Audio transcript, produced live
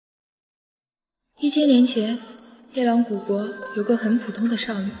1000年前，夜郎古国有个很普通的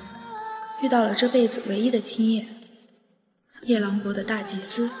少女，遇到了这辈子唯一的亲眼——夜郎国的大祭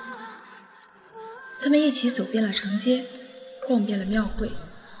司。他们一起走遍了长街，逛遍了庙会。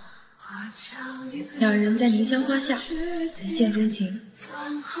两人在凝香花下一见钟情，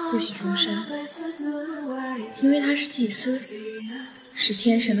不许终身。因为他是祭司，是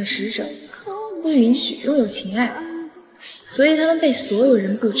天神的使者，不允许拥有情爱，所以他们被所有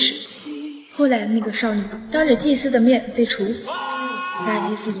人不齿。后来那个少女当着祭司的面被处死，大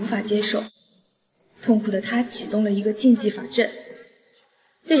祭司无法接受，痛苦的他启动了一个禁忌法阵，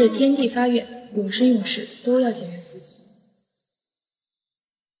对着天地发愿，永生永世都要结为夫妻。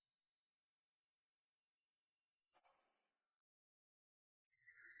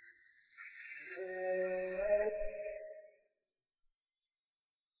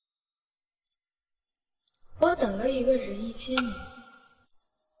我等了一个人1000年，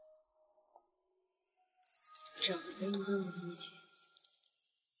找了一个我以前。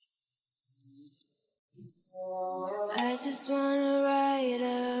I just wanna write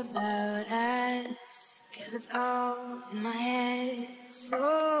about us, 'cause it's all in my head. So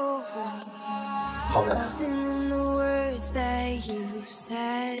often in the words that you've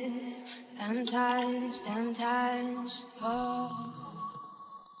said, I'm touched, oh.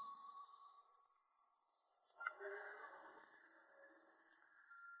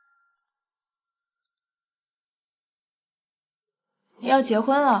 你要结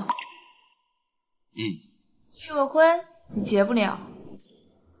婚了？这个婚你结不了。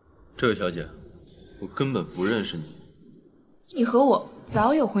这位小姐，我根本不认识你。你和我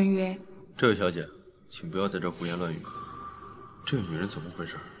早有婚约。这位小姐，请不要在这胡言乱语。这个女人怎么回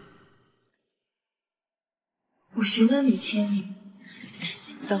事？我寻了你千年，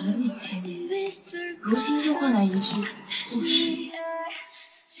等了你千年，如今就换来一句不识。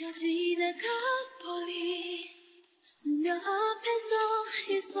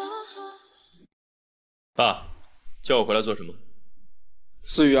爸，叫我回来做什么？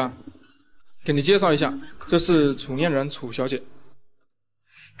思雨啊，给你介绍一下，这是楚念人楚小姐。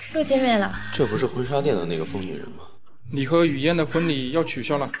又见面了。这不是婚纱店的那个疯女人吗？你和雨嫣的婚礼要取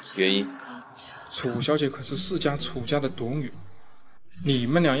消了，原因？楚小姐可是世家楚家的独女，你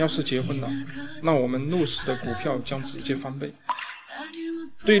们俩要是结婚了，那我们陆氏的股票将直接翻倍，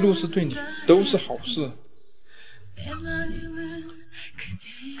对陆氏对你都是好事。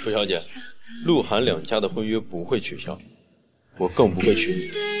楚小姐，陆韩两家的婚约不会取消，我更不会娶你。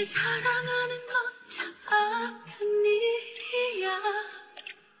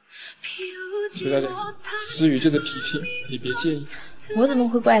楚小姐，思雨就这脾气，你别介意。我怎么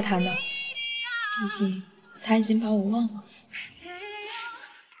会怪他呢？毕竟他已经把我忘了。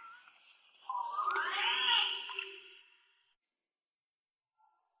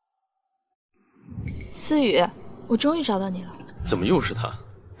思雨，我终于找到你了。怎么又是他？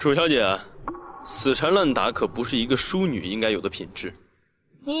楚小姐，死缠烂打可不是一个淑女应该有的品质。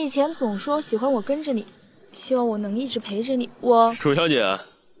你以前总说喜欢我跟着你，希望我能一直陪着你。我楚小姐，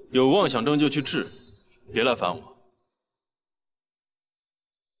有妄想症就去治，别来烦我。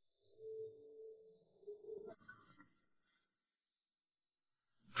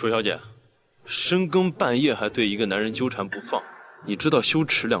楚小姐，深更半夜还对一个男人纠缠不放，你知道羞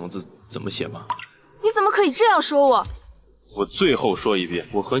耻两个字怎么写吗？你怎么可以这样说我？我最后说一遍，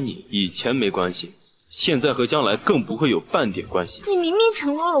我和你以前没关系，现在和将来更不会有半点关系。你明明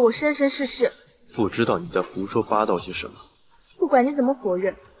承诺了我生生世世，不知道你在胡说八道些什么。不管你怎么否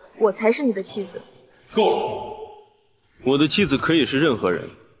认，我才是你的妻子。够了！我的妻子可以是任何人，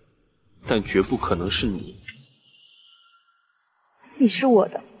但绝不可能是你。你是我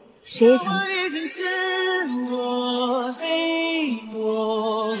的，谁也抢不走。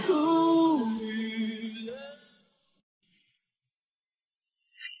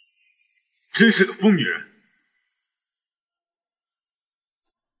真是个疯女人！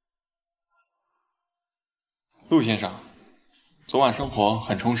陆先生，昨晚生活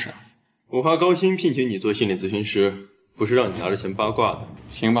很充实。我花高薪聘请你做心理咨询师，不是让你拿着钱八卦的。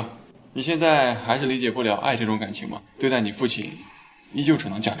行吧，你现在还是理解不了爱这种感情吗？对待你父亲，依旧只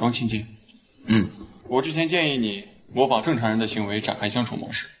能假装亲近。我之前建议你模仿正常人的行为展开相处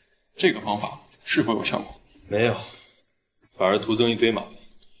模式，这个方法是否有效果？没有，反而徒增一堆麻烦。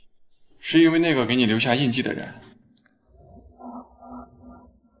是因为那个给你留下印记的人，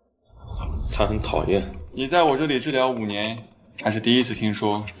他很讨厌你。在我这里治疗5年，还是第一次听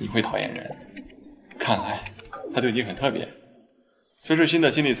说你会讨厌人。看来他对你很特别。这是新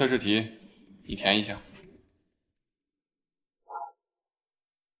的心理测试题，你填一下。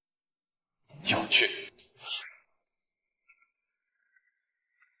有趣。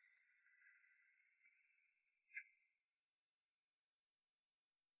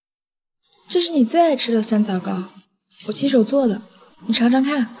这是你最爱吃的酸枣糕，我亲手做的，你尝尝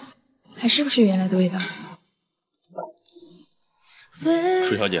看，还是不是原来的味道？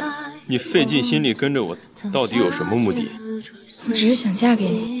楚小姐，你费尽心力跟着我，到底有什么目的？我只是想嫁给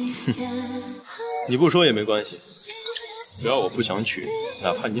你。你不说也没关系，只要我不想娶，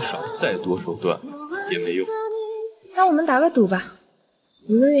哪怕你耍再多手段也没用。让我们打个赌吧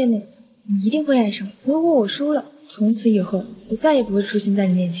，1个月内你一定会爱上我。如果我输了，从此以后我再也不会出现在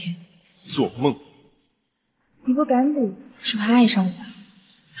你面前。做梦！你不敢赌，是怕爱上我吧？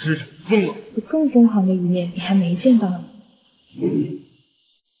是疯了！我更疯狂的一面你还没见到呢。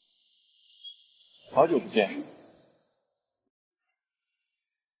好久不见，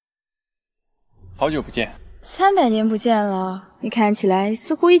好久不见。300年不见了，你看起来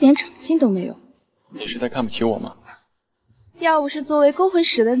似乎一点长进都没有。你是在看不起我吗？要不是作为勾魂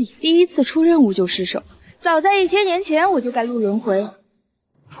使的你第一次出任务就失手，早在1000年前我就该入轮回。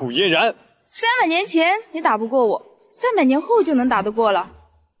楚嫣然，300年前你打不过我，300年后就能打得过了。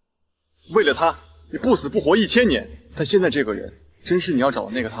为了他，你不死不活1000年。但现在这个人，真是你要找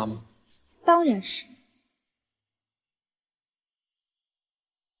的那个他吗？当然是。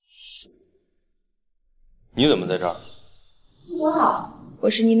你怎么在这儿？我好，我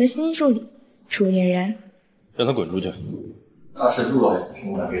是您的新助理楚嫣然。让他滚出去！大事入了，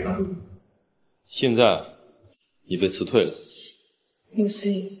请我来给他助理。现在你被辞退了。陆思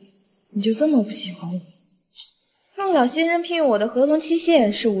雨，你就这么不喜欢我？陆老先生聘用我的合同期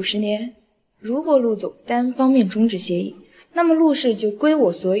限是50年，如果陆总单方面终止协议，那么陆氏就归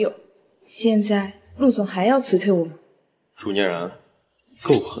我所有。现在陆总还要辞退我吗？楚嫣然，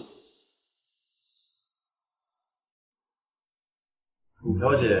够狠！楚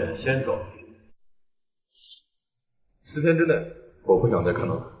小姐先走。10天之内，我不想再看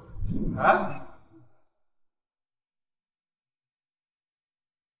到她。啊？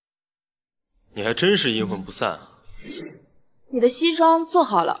你还真是阴魂不散啊！你的西装做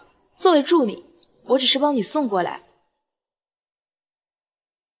好了，作为助理，我只是帮你送过来。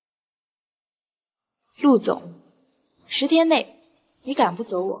陆总，10天内你赶不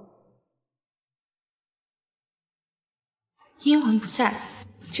走我。阴魂不散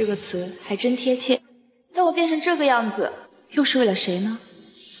这个词还真贴切，但我变成这个样子，又是为了谁呢？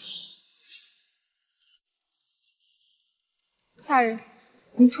大人，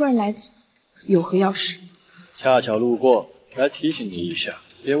您突然来此，有何要事？恰巧路过，来提醒你一下，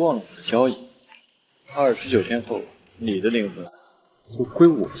别忘了我的交易。29天后，你的灵魂就归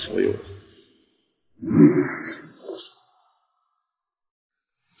我所有了。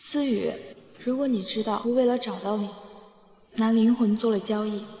思雨，如果你知道我为了找到你，拿灵魂做了交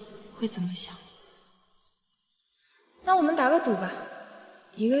易，会怎么想？那我们打个赌吧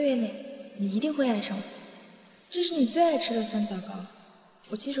，1个月内你一定会爱上我。这是你最爱吃的酸枣糕，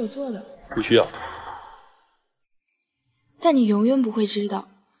我亲手做的。不需要。但你永远不会知道，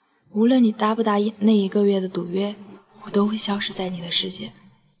无论你答不答应那1个月的赌约，我都会消失在你的世界。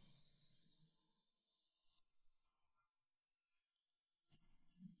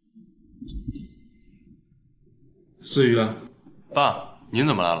思雨啊，爸，您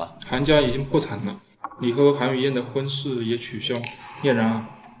怎么来了？韩家已经破产了，你和韩雨嫣的婚事也取消。嫣然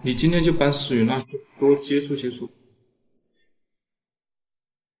啊，你今天就搬思雨那去，多接触接触。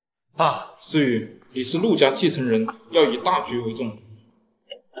爸，思雨，你是陆家继承人，要以大局为重。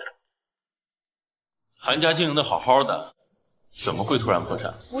韩家经营的好好的，怎么会突然破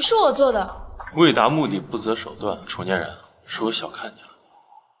产？不是我做的。为达目的不择手段，楚嫣然，是我小看你了。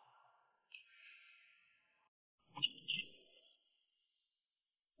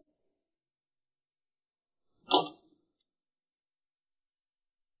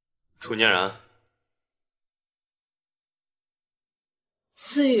楚嫣然，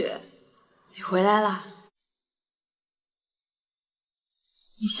思雨，你回来啦。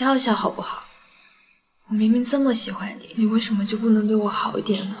你笑笑好不好？我明明这么喜欢你，你为什么就不能对我好一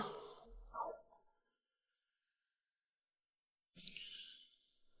点呢？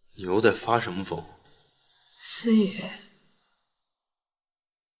你又在发什么疯？思雨，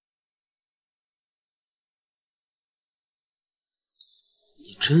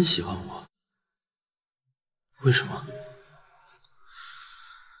你真喜欢我？为什么？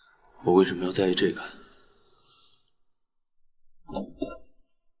我为什么要在意这个？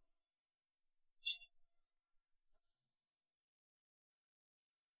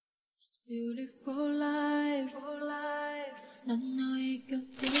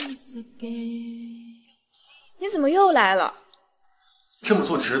你怎么又来了？这么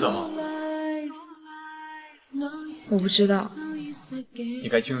做值得吗？我不知道。你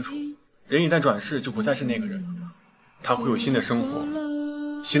该清楚，人一旦转世就不再是那个人了，他会有新的生活、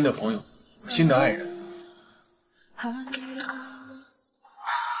新的朋友、新的爱人。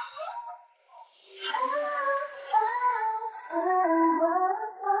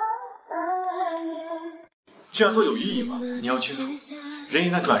这样做有意义吗？你要清楚，人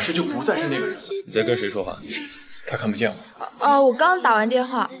一旦转世就不再是那个人了。你在跟谁说话？他看不见我。哦，我刚打完电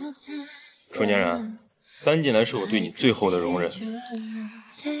话。楚嫣然，搬进来是我对你最后的容忍，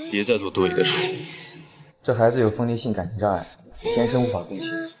别再做多余的事情。这孩子有分离性感情障碍，天生无法共情。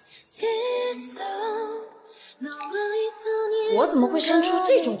我怎么会生出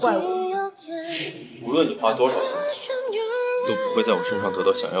这种怪物？无论你花多少心思，都不会在我身上得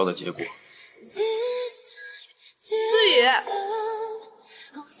到想要的结果。思雨，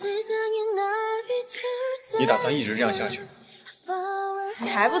你打算一直这样下去？你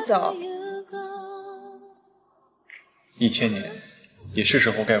还不走？1000年，也是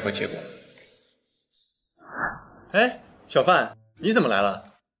时候该有个结果了。哎，小范，你怎么来了？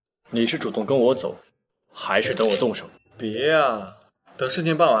你是主动跟我走，还是等我动手？别呀，等事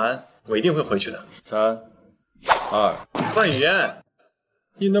情办完，我一定会回去的。3、2，范雨嫣，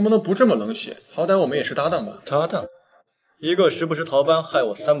你能不能不这么冷血？好歹我们也是搭档吧。搭档，一个时不时逃班，害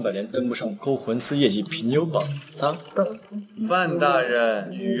我300年登不上勾魂师业绩评优榜。搭档。范大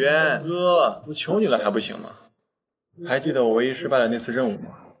人，雨嫣哥，我求你了还不行吗？还记得我唯一失败的那次任务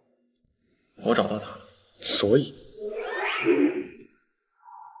吗？我找到他了。所以，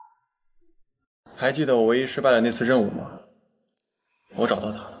还记得我唯一失败的那次任务吗？我找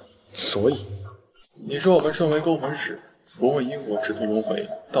到他了。所以，你说我们身为勾魂使，不问因果，只图轮回，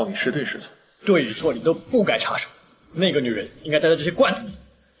到底是对是错？对与错你都不该插手。那个女人应该待在这些罐子里，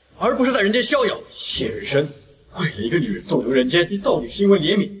而不是在人间逍遥。谢人生，为了一个女人逗留人间，你到底是因为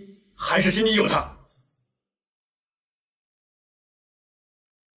怜悯，还是心里有她？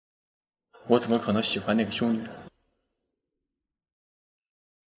我怎么可能喜欢那个凶女人？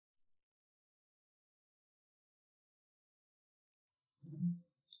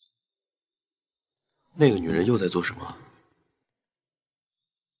那个女人又在做什么？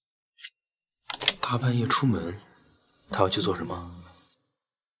大半夜出门，她要去做什么？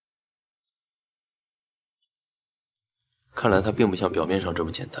看来她并不像表面上这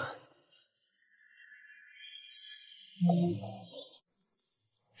么简单。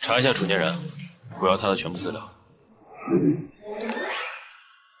查一下楚嫣然，我要她的全部资料。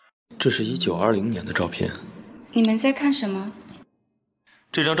这是1920年的照片。你们在看什么？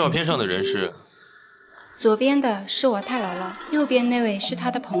这张照片上的人是？左边的是我太姥姥，右边那位是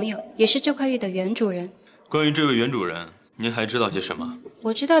她的朋友，也是这块玉的原主人。关于这位原主人，您还知道些什么？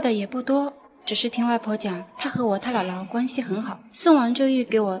我知道的也不多，只是听外婆讲，她和我太姥姥关系很好，送完这玉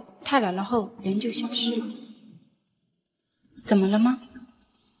给我太姥姥后，人就消失。怎么了吗？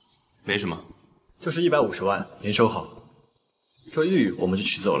没什么。这是150万，您收好。这玉我们就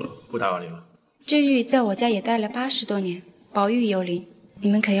取走了，不打扰你了。这玉在我家也待了80多年，宝玉有灵，你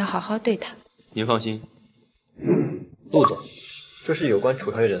们可要好好对它。您放心。陆总，这是有关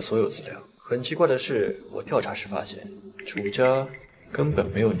楚小姐的所有资料。很奇怪的是，我调查时发现，楚家根本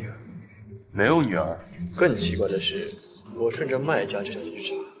没有女儿。没有女儿？更奇怪的是，我顺着卖家这消息去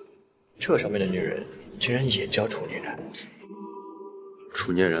查，这上面的女人竟然也叫楚嫣然。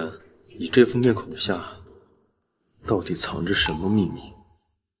楚嫣然，你这副面孔下，到底藏着什么秘密？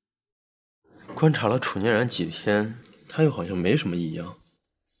观察了楚嫣然几天，她又好像没什么异样，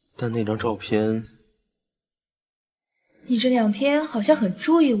但那张照片……你这2天好像很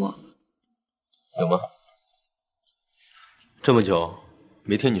注意我。有吗？这么久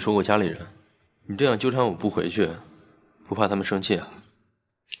没听你说过家里人，你这样纠缠我不回去，不怕他们生气啊？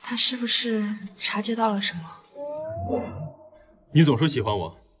他是不是察觉到了什么？你总说喜欢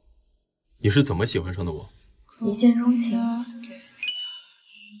我，你是怎么喜欢上的我？一见钟情。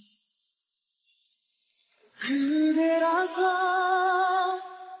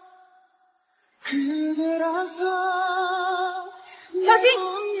小心！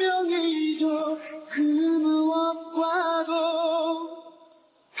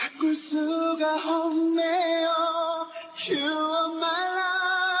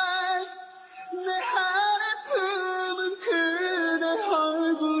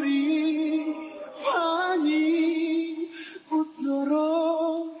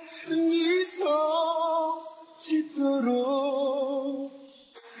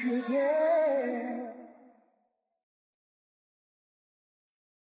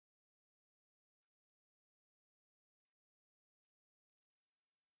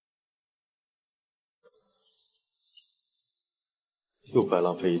又白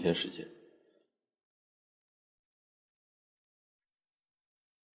浪费1天时间。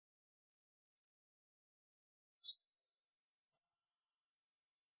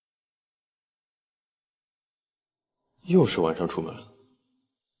又是晚上出门了，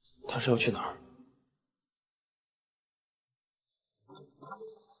他是要去哪儿？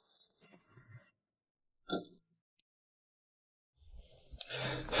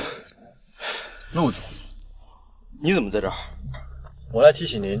陆总，你怎么在这儿？我来提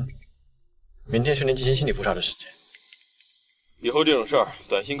醒您，明天是您进行心理复查的时间。以后这种事儿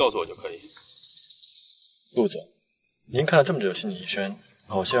短信告诉我就可以。陆总，您看了这么久的心理医生，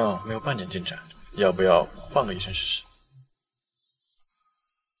好像没有半点进展，要不要换个医生试试？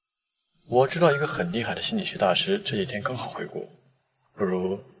我知道一个很厉害的心理学大师，这几天刚好回国，不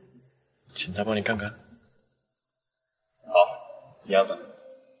如请他帮你看看。好，你安排。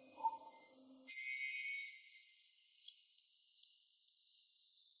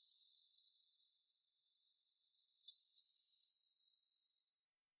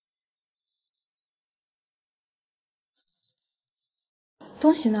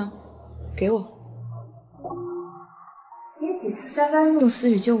东西呢？给我。你几次三番用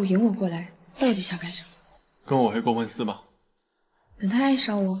私语就引我过来，到底想干什么？跟我回国问思吧。等他爱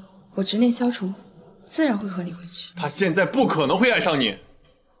上我，我执念消除，自然会和你回去。他现在不可能会爱上你。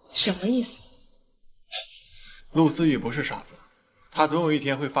什么意思？陆思雨不是傻子，他总有一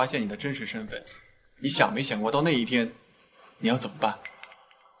天会发现你的真实身份。你想没想过，到那一天，你要怎么办？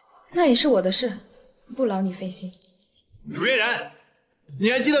那也是我的事，不劳你费心。楚嫣然，你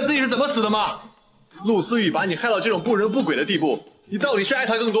还记得自己是怎么死的吗？陆思雨把你害到这种不人不鬼的地步，你到底是爱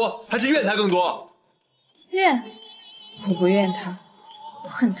他更多，还是怨他更多？怨？我不怨他，我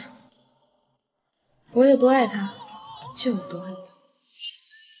恨他。我有多爱他，就有多恨他。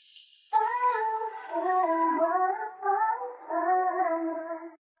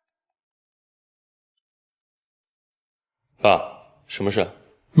爸，什么事？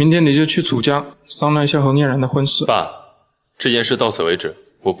明天你就去楚家商量一下和嫣然的婚事。爸，这件事到此为止，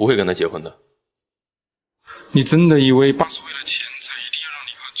我不会跟他结婚的。你真的以为爸是为了钱才一定要让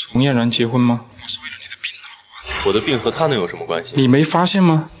你和楚嫣然结婚吗？我是为了你的病好啊。我的病和他能有什么关系？你没发现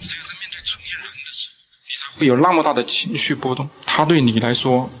吗？只有在面对楚嫣然的时候，你才会有那么大的情绪波动。他对你来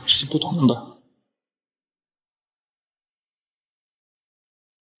说是不同的。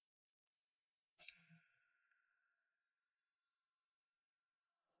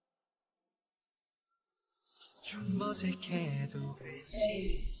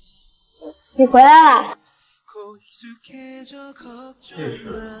你回来啦！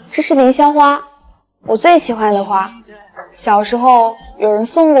这是凌霄花，我最喜欢的花。小时候有人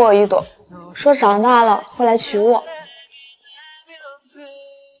送过我一朵，说长大了会来娶我。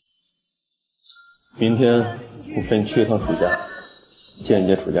明天我陪你去一趟楚家，见一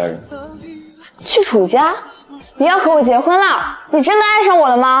见楚家人。去楚家？你要和我结婚了？你真的爱上我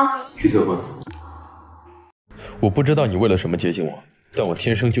了吗？去结婚。我不知道你为了什么接近我，但我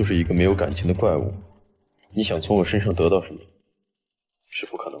天生就是一个没有感情的怪物。你想从我身上得到什么，是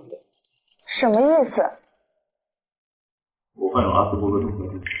不可能的。什么意思？我患有阿斯伯格综合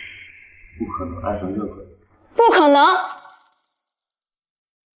症，不可能爱上任何人。不可能！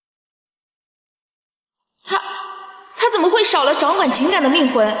他怎么会少了掌管情感的命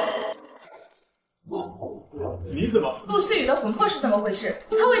魂？你怎么？陆思雨的魂魄是怎么回事？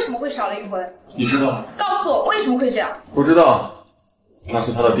他为什么会少了一魂？你知道？告诉我为什么会这样？不知道，那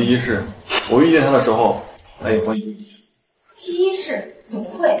是他的第一世。我遇见他的时候，他也会有你。第一世？怎么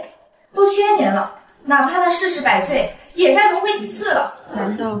会？都千年了，哪怕他世世百岁，也该轮回几次了。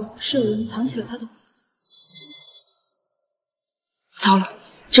难道是有人藏起了他的魂？糟了，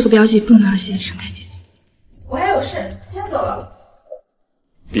这个标记不能让谢医生看见。我还有事，先走了。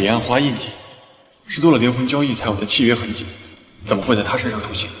彼岸花印记是做了灵魂交易才有的契约痕迹，怎么会在他身上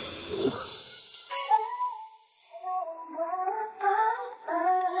出现？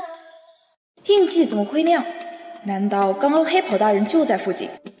印记怎么会那样？难道刚刚黑袍大人就在附近？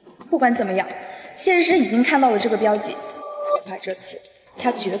不管怎么样，谢医生已经看到了这个标记，恐怕这次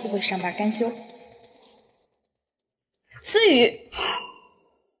他绝不会善罢甘休。思雨，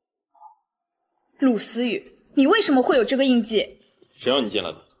陆思雨，你为什么会有这个印记？谁让你进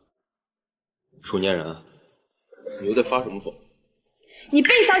来的？楚嫣然，你又在发什么疯？你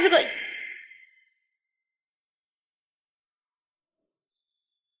背上这个……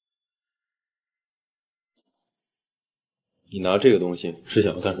你拿这个东西是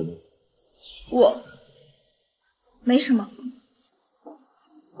想要干什么？我没什么，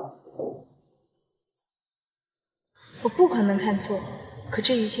我不可能看错。可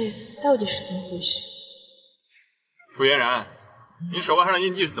这一切到底是怎么回事？楚嫣然，你手腕上的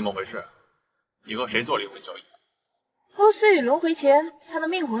印记是怎么回事？你和谁做灵魂交易？陆思雨轮回前，他的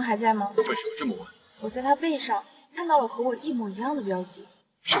命魂还在吗？为什么这么问？我在他背上看到了和我一模一样的标记。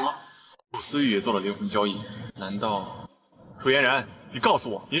什么？陆思雨也做了灵魂交易？难道楚嫣然，你告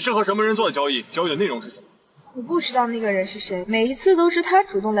诉我，你是和什么人做的交易？交易的内容是什么？我不知道那个人是谁，每一次都是他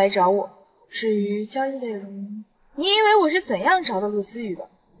主动来找我。至于交易内容，你以为我是怎样找到陆思雨的？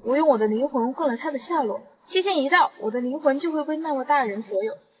我用我的灵魂换了他的下落，期限一到，我的灵魂就会归那位大人所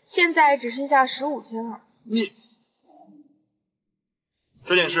有。现在只剩下15天了。你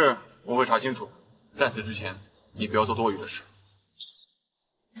这件事我会查清楚，在此之前，你不要做多余的事。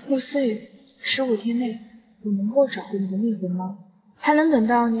陆思雨，15天内我能够找回你的命魂吗？还能等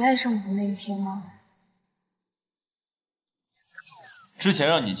到你爱上我的那一天吗？之前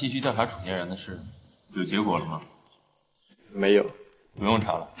让你继续调查楚嫣然的事，有结果了吗？没有，不用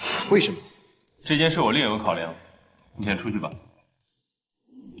查了。为什么？这件事我另有考量，你先出去吧。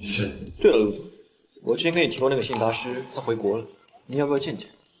是。对了，陆总，我之前给你提过那个信达师，他回国了，你要不要见见？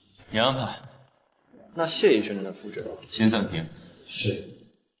你安排。那谢医生能负责？先暂停。是。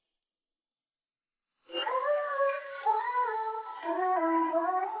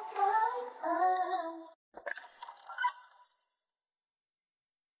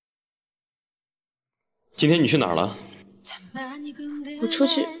今天你去哪儿了？我出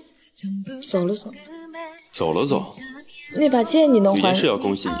去走了走。走了走。那把剑你能还？有件事要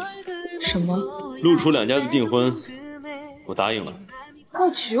恭喜你。什么？陆楚两家的订婚，我答应了。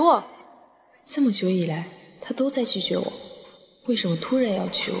要娶我？这么久以来，他都在拒绝我，为什么突然要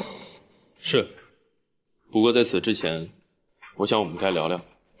娶我？是。不过在此之前，我想我们该聊聊。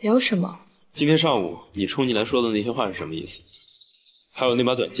聊什么？今天上午你冲进来说的那些话是什么意思？还有那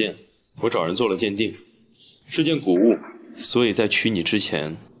把短剑，我找人做了鉴定。是件古物，所以在娶你之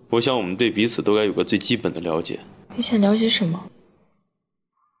前，我想我们对彼此都该有个最基本的了解。你想了解什么？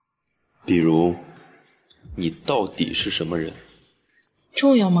比如，你到底是什么人？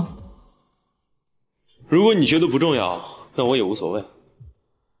重要吗？如果你觉得不重要，那我也无所谓。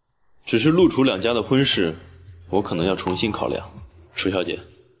只是陆楚两家的婚事，我可能要重新考量。楚小姐，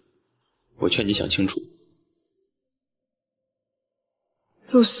我劝你想清楚。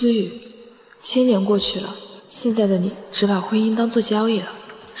陆思雨，1000年过去了。现在的你只把婚姻当作交易了，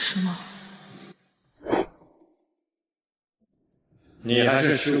是吗？你还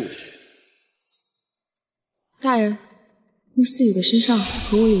剩15天。大人，陆思雨的身上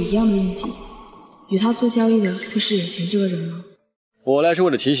和我有一样的印记，与他做交易的会是眼前这个人吗？我来是为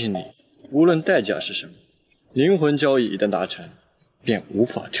了提醒你，无论代价是什么，灵魂交易一旦达成，便无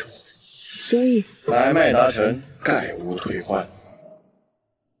法撤回。所以买卖达成，概无退换。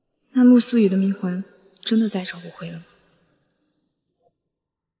那陆思雨的命魂真的再找不回了吗？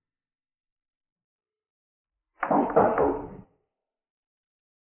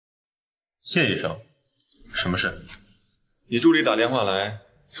谢医生，什么事？你助理打电话来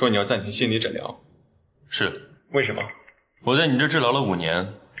说你要暂停心理诊疗。是。为什么？我在你这治疗了5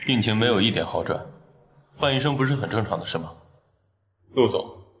年，病情没有一点好转，换医生不是很正常的事吗？陆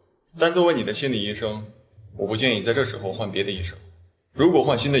总，但作为你的心理医生，我不建议在这时候换别的医生。如果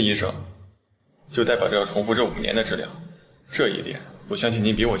换新的医生，就代表着要重复这5年的治疗，这一点我相信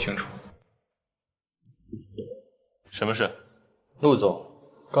您比我清楚。什么事？陆总，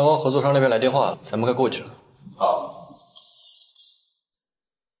刚刚合作商那边来电话了，咱们该过去了。好。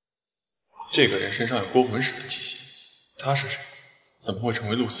这个人身上有勾魂使的气息，他是谁？怎么会成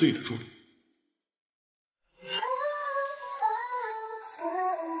为陆思雨的助理？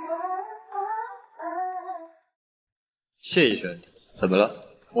谢医生，怎么了？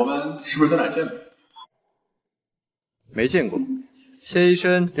我们是不是在哪儿见过？没见过。谢医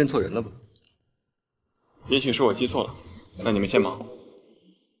生认错人了吧？也许是我记错了，那你们先忙。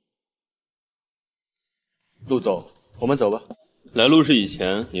陆总，我们走吧。来陆氏以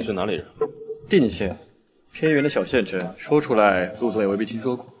前你是哪里人？定县，偏远的小县城，说出来陆总也未必听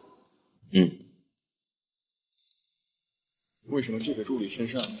说过。为什么这个助理身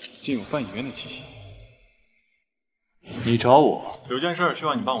上竟有范以渊的气息？你找我？有件事需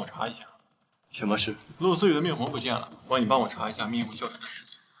要你帮我查一下。什么事？陆思雨的命魂不见了，我让你帮我查一下命魂消失的事。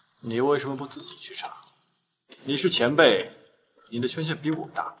你为什么不自己去查？你是前辈，你的权限比我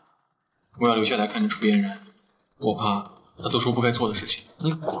大。我要留下来看着楚嫣然，我怕他做出不该做的事情。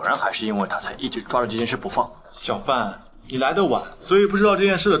你果然还是因为他才一直抓着这件事不放。小范，你来得晚，所以不知道这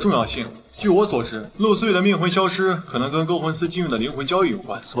件事的重要性。据我所知，陆思雨的命魂消失可能跟勾魂司禁用的灵魂交易有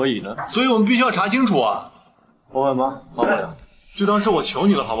关。所以呢？所以我们必须要查清楚啊！我很忙，帮不了。就当是我求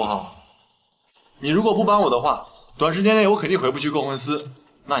你了，好不好？你如果不帮我的话，短时间内我肯定回不去勾魂司，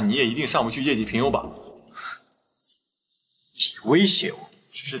那你也一定上不去业绩评优吧？你威胁我？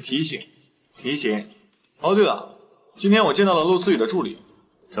只是提醒，提醒。哦，对了，今天我见到了陆思雨的助理。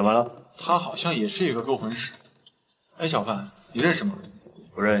怎么了？他好像也是一个勾魂师。哎，小范，你认识吗？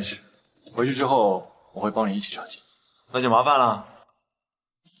不认识。回去之后我会帮你一起查清。那就麻烦了。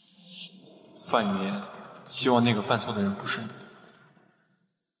范云烟，希望那个犯错的人不是你。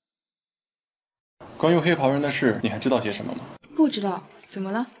关于黑袍人的事，你还知道些什么吗？不知道，怎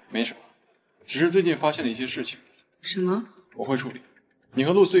么了？没什么，只是最近发现了一些事情。什么？我会处理。你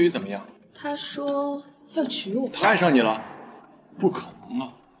和陆思雨怎么样？他说要娶我。他爱上你了？不可能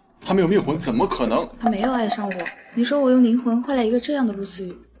啊！他没有命魂，怎么可能？他没有爱上我。你说我用灵魂换来一个这样的陆思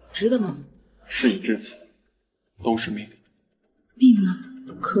雨，值得吗？事已至此，都是命。命吗？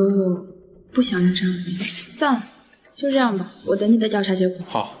可我不想要这样的命。算了，就这样吧。我等你的调查结果。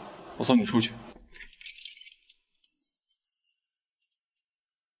好，我送你出去。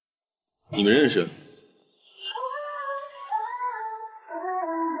你们认识？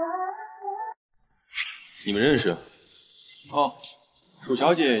你们认识？哦，楚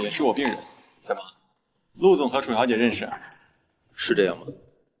小姐也是我病人。怎么，陆总和楚小姐认识？是这样吗？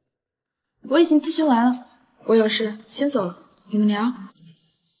我已经咨询完了，我有事先走了，你们聊。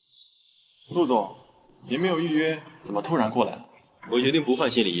陆总，您没有预约，怎么突然过来了？我决定不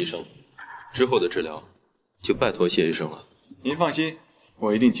换心理医生，之后的治疗就拜托谢医生了。您放心，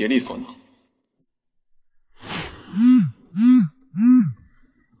我一定竭力所能。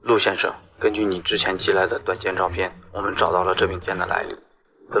陆先生，根据你之前寄来的短件照片，我们找到了这柄剑的来历，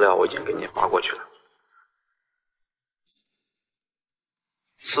资料我已经给你发过去了。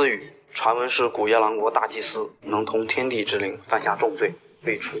思雨，传闻是古夜郎国大祭司，能通天地之灵，犯下重罪，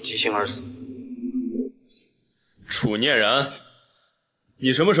被处极刑而死。楚念然，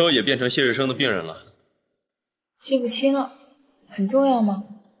你什么时候也变成谢日升的病人了？记不清了，很重要吗？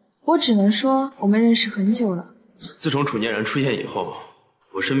我只能说我们认识很久了。自从楚念然出现以后，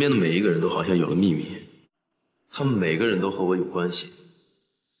我身边的每一个人都好像有了秘密，他们每个人都和我有关系，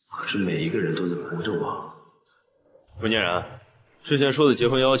可是每一个人都在瞒着我。楚念然，之前说的结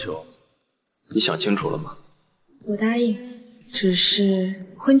婚要求，你想清楚了吗？我答应，只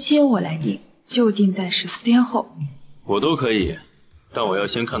是婚期由我来定，就定在14天后。我都可以，但我要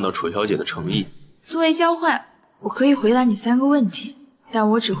先看到楚小姐的诚意。作为交换，我可以回答你3个问题，但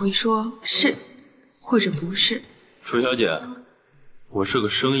我只会说是或者不是。楚小姐，我是个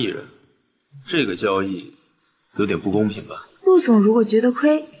生意人，这个交易有点不公平吧？陆总如果觉得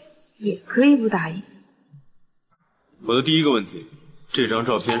亏，也可以不答应。我的第一个问题，这张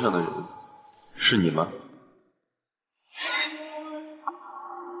照片上的人是你吗？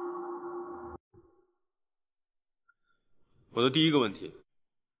我的第一个问题，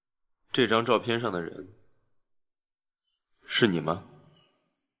这张照片上的人是你吗？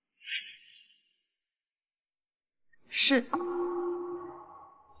是。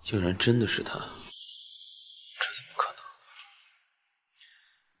竟然真的是他，这怎么可能？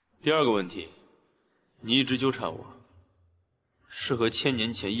第二个问题，你一直纠缠我，是和1000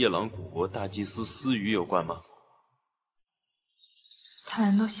年前夜郎古国大祭司思雨有关吗？他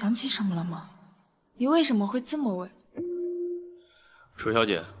难道想起什么了吗？你为什么会这么问？楚小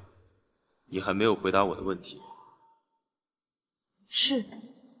姐，你还没有回答我的问题。是。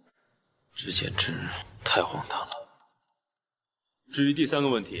这简直太荒唐了。至于第3个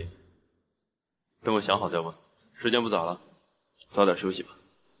问题，等我想好再问。时间不早了，早点休息吧。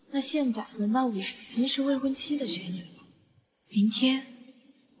那现在轮到我行使未婚妻的权利了。明天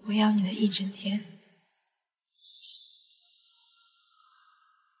我要你的一整天。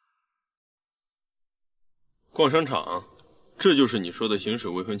逛商场，这就是你说的行使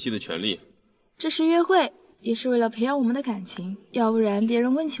未婚妻的权利？这是约会，也是为了培养我们的感情，要不然别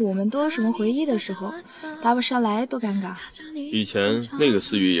人问起我们都有什么回忆的时候，答不上来多尴尬。以前那个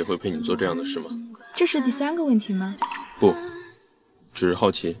思雨也会陪你做这样的事吗？这是第3个问题吗？不，只是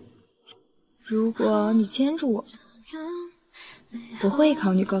好奇。如果你牵住我，我会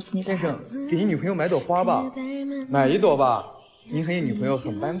考虑告诉你。先生，给你女朋友买朵花吧，买一朵吧，您和你女朋友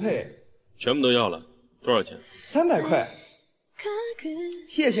很般配。全部都要了，多少钱？300块。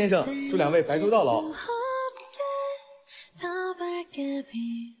谢先生，祝2位白头到老。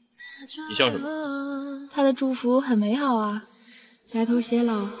你笑什么？他的祝福很美好啊，白头偕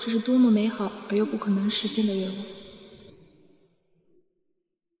老，这是多么美好而又不可能实现的愿望。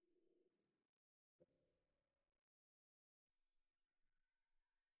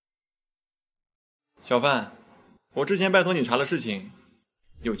小范，我之前拜托你查的事情，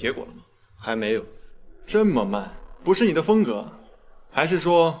有结果了吗？还没有。这么慢，不是你的风格，还是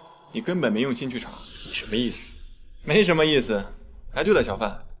说你根本没用心去查？你什么意思？没什么意思。哎，对了，小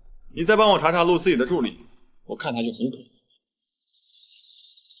范，你再帮我查查陆思雨的助理，我看他就很可疑。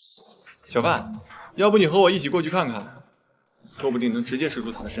小范，要不你和我一起过去看看，说不定能直接识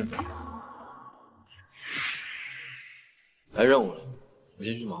出他的身份。来任务了，我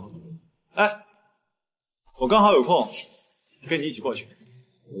先去忙。哎，我刚好有空，跟你一起过去。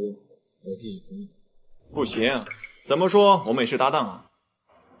我自己可以。不行，怎么说我们也是搭档啊。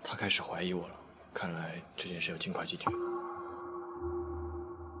他开始怀疑我了，看来这件事要尽快解决。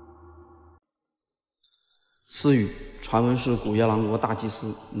私语，传闻是古夜郎国大祭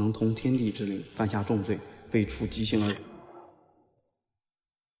司，能通天地之灵，犯下重罪，被处极刑而死。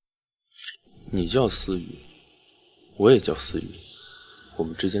你叫思雨，我也叫思雨，我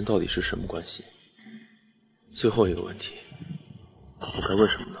们之间到底是什么关系？最后一个问题，我该问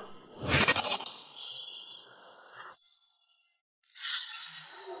什么呢？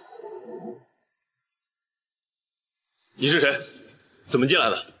你是谁？怎么进来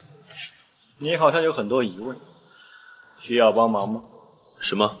的？你好像有很多疑问，需要帮忙吗？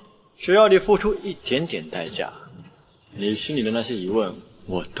什么？只要你付出一点点代价，你心里的那些疑问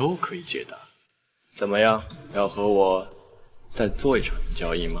我都可以解答。怎么样？要和我再做一场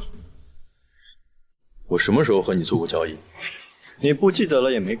交易吗？我什么时候和你做过交易？你不记得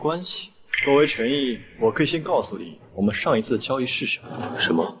了也没关系。作为诚意，我可以先告诉你，我们上一次的交易是什么？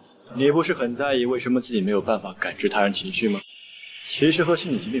什么？你不是很在意为什么自己没有办法感知他人情绪吗？其实和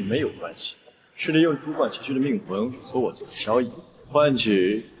心理疾病没有关系，是利用主管情绪的命魂和我做交易，换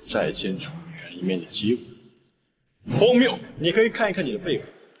取再见楚女人一面的机会。荒谬！你可以看一看你的背后，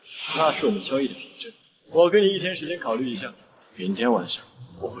那是我们交易的凭证。我给你1天时间考虑一下，明天晚上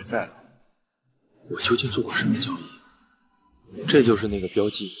我会再来。我究竟做过什么交易？这就是那个标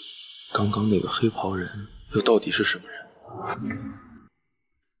记，刚刚那个黑袍人又到底是什么人？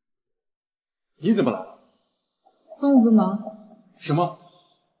你怎么来了？帮我个忙。什么？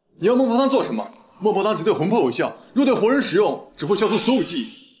你要孟婆汤做什么？孟婆汤只对魂魄有效，若对活人使用，只会消除所有记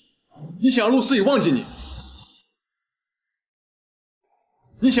忆。你想让陆思雨忘记你？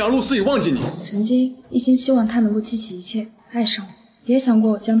你想让陆思雨忘记你？曾经一心希望他能够记起一切，爱上我，也想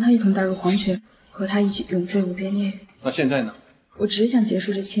过将他一同带入黄泉，和他一起永坠无边炼狱。那现在呢？我只想结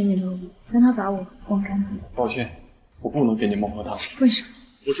束这1000年的恶魔，让他把我忘干净。抱歉，我不能给你孟婆汤。为什么？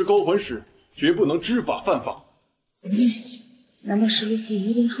我是勾魂使，绝不能知法犯法。怎么那么小心？难道是陆思雨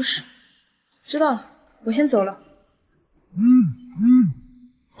那边出事？知道了，我先走了。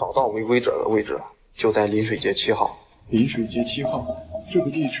找到违规者的位置了，就在临水街7号。临水街7号，这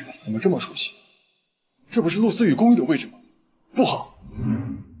个地址怎么这么熟悉？这不是陆思雨公寓的位置吗？不好！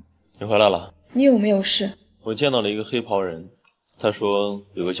你回来了。你有没有事？我见到了一个黑袍人，他说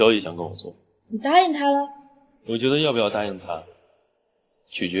有个交易想跟我做。你答应他了？我觉得要不要答应他，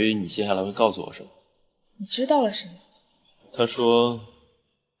取决于你接下来会告诉我什么。你知道了什么？他说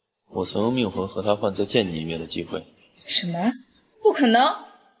我曾用命魂和他换再见你一面的机会。什么？不可能！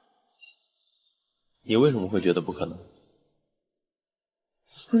你为什么会觉得不可能？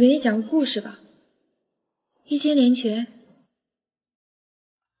我给你讲个故事吧。1000年前，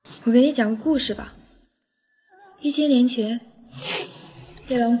我给你讲个故事吧。1000年前，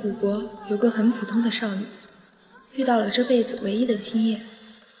夜郎古国有个很普通的少女，遇到了这辈子唯一的经验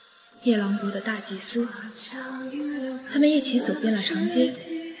——夜郎国的大祭司。他们一起走遍了长街，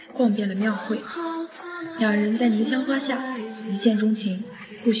逛遍了庙会，两人在凝香花下一见钟情，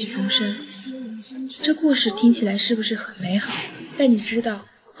互许终身。这故事听起来是不是很美好？但你知道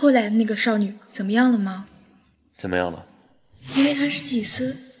后来那个少女怎么样了吗？怎么样了？因为她是祭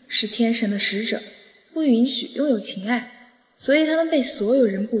司，是天神的使者，不允许拥有情爱，所以他们被所有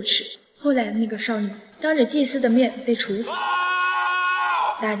人不齿。后来那个少女当着祭司的面被处死，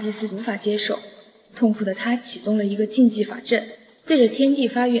大祭司无法接受，痛苦的他启动了一个禁忌法阵，对着天地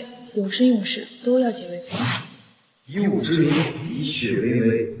发愿，永生永世都要结为夫妻。以武之名，以血为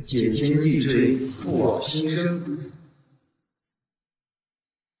媒，借天地之灵，复往新生。陆思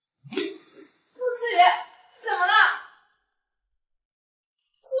雨，怎么了？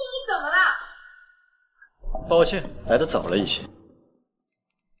青衣，你怎么了？抱歉，来得早了一些。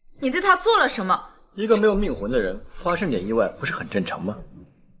你对他做了什么？一个没有命魂的人，发生点意外不是很正常吗？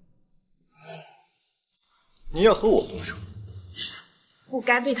你要和我动手？不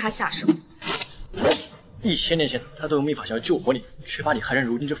该对他下手。1000年前，他都用秘法想要救活你，却把你害成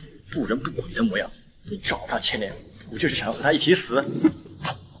如今这副不人不鬼的模样。你找他1000年，不就是想要和他一起死？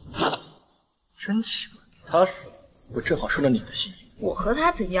真奇怪，他死了，不正好顺了你的心意？我和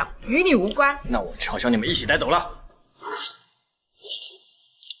他怎样，与你无关。那我只好将你们一起带走了。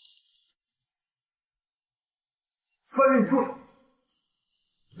翻脸住手！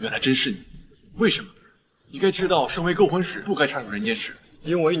原来真是你，为什么？你该知道，身为勾魂使不该插入人间事。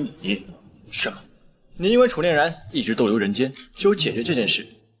因为你什么？你因为楚念然一直逗留人间，只有解决这件事，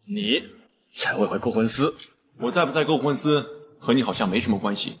你才会回勾魂司。我在不在勾魂司和你好像没什么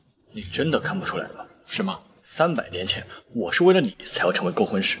关系。你真的看不出来了？什么？300年前，我是为了你才要成为勾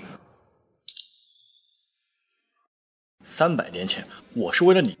魂使。300年前，我是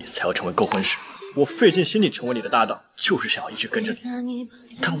为了你才要成为勾魂使，我费尽心力成为你的搭档，就是想要一直跟着你。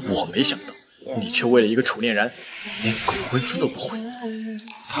但我没想到，你却为了一个楚念然，连勾魂丝都不会。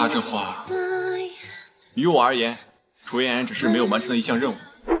他这话，于我而言，楚念然只是没有完成的一项任务。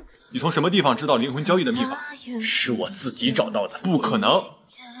你从什么地方知道灵魂交易的秘法？是我自己找到的。不可能！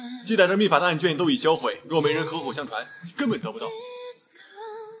记载着秘法的案卷都已销毁，若没人口口相传，你根本得不到。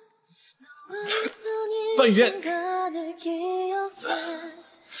范渊，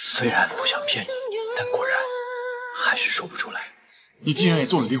虽然不想骗你，但果然还是说不出来。你竟然也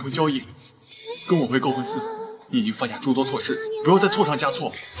做了灵魂交易，跟我回勾魂寺，你已经犯下诸多错事，不要再错上加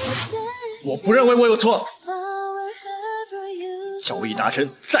错。我不认为我有错。交易达成，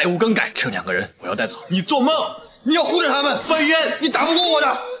再无更改。这2个人我要带走。你做梦！你要护着他们。范渊，你打不过我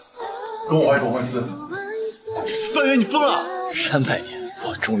的。跟我回勾魂寺。范渊，你疯了！300年，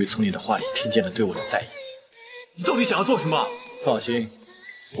我终于从你的话里听见了对我的在意。你到底想要做什么？放心，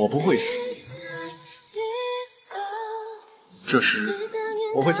我不会死。这时，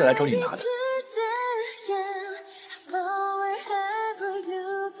我会再来找你拿的。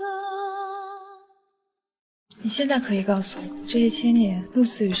你现在可以告诉我，这1000年陆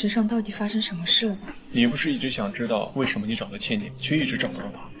思雨身上到底发生什么事了吗？你不是一直想知道为什么你找了千年，却一直找不到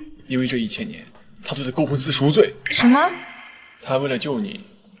他？因为这1000年，他对勾魂司赎罪。什么？他为了救你，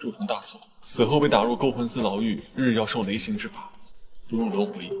铸成大错，死后被打入勾魂司牢狱，日日要受雷刑之罚，不入轮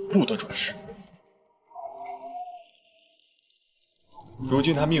回，不得转世。如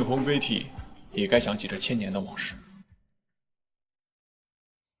今他命魂归体，也该想起这1000年的往事。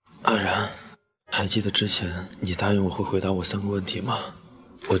安然，还记得之前你答应我会回答我3个问题吗？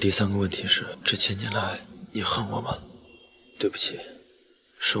我第3个问题是：这1000年来你恨我吗？对不起，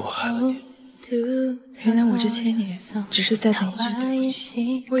是我害了你。原来我这1000年只是在等一句对不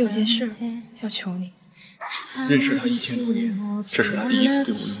起。我有件事要求你。认识他1000多年，这是他第一次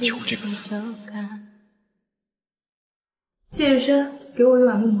对我用“求”这个词。谢日升，给我一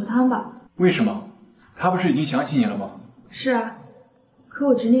碗孟婆汤吧。为什么？他不是已经想起你了吗？是啊，可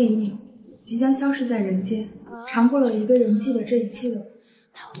我执念已扭，即将消失在人间。尝过了一个人记得这一切的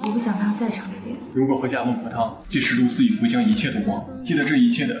我，不想他再尝一遍。如果喝下孟婆汤，即使陆思雨会将一切都忘，记得这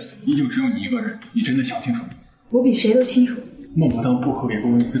一切的依旧只有你一个人。你真的想清楚吗？我比谁都清楚。孟婆汤不喝给勾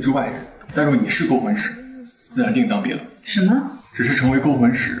魂司之外人，但若你是勾魂使，自然另当别论。什么？只是成为勾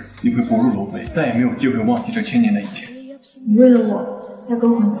魂使，你会不入轮回，再也没有机会忘记这1000年的一切。你为了我，在勾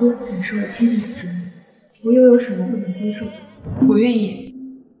魂司忍受了7年的折磨，我又有什么不能接受的？我愿意。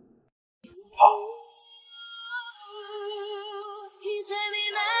好。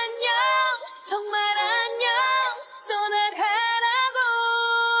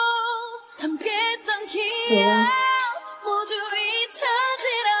走吧。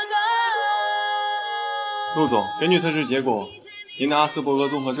陆总，根据测试结果，您的阿斯伯格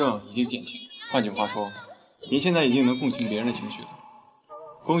综合症已经减轻。换句话说，您现在已经能共情别人的情绪了。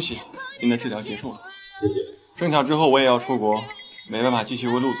恭喜，您的治疗结束了。谢谢。正巧之后我也要出国，没办法继续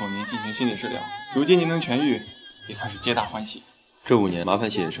为陆总您进行心理治疗。如今您能痊愈，也算是皆大欢喜。这5年麻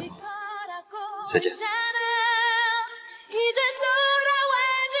烦谢医生了，再见。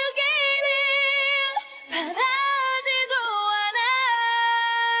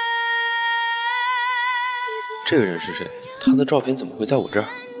这个人是谁？他的照片怎么会在我这儿？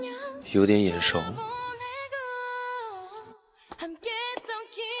有点眼熟。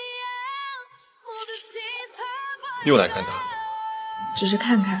又来看他？只是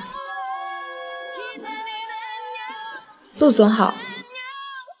看看。陆总好。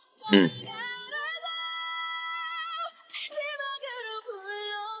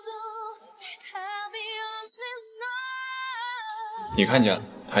你看见了，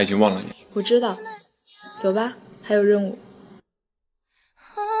他已经忘了你。我知道。走吧，还有任务。